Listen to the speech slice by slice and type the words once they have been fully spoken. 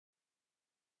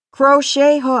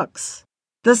Crochet hooks.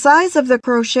 The size of the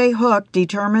crochet hook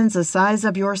determines the size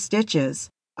of your stitches.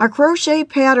 A crochet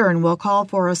pattern will call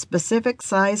for a specific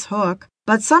size hook,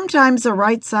 but sometimes the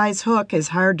right size hook is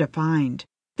hard to find.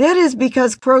 That is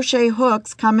because crochet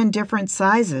hooks come in different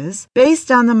sizes based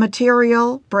on the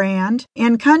material, brand,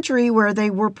 and country where they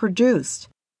were produced.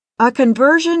 A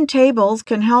conversion tables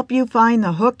can help you find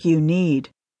the hook you need.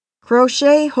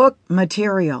 Crochet hook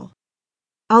material.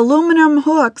 Aluminum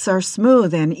hooks are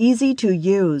smooth and easy to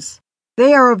use.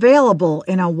 They are available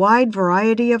in a wide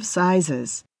variety of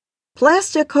sizes.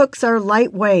 Plastic hooks are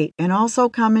lightweight and also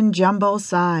come in jumbo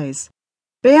size.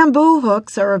 Bamboo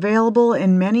hooks are available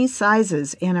in many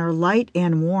sizes and are light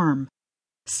and warm.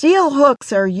 Steel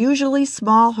hooks are usually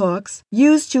small hooks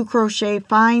used to crochet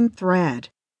fine thread.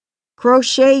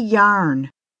 Crochet yarn.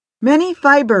 Many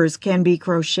fibers can be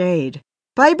crocheted.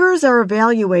 Fibers are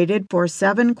evaluated for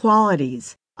 7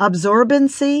 qualities: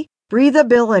 absorbency,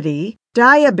 breathability,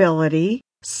 dyeability,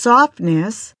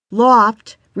 softness,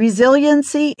 loft,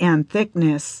 resiliency, and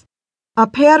thickness. A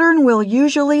pattern will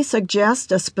usually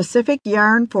suggest a specific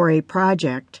yarn for a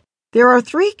project. There are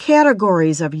 3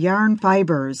 categories of yarn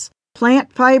fibers: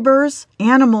 plant fibers,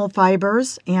 animal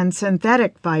fibers, and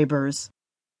synthetic fibers.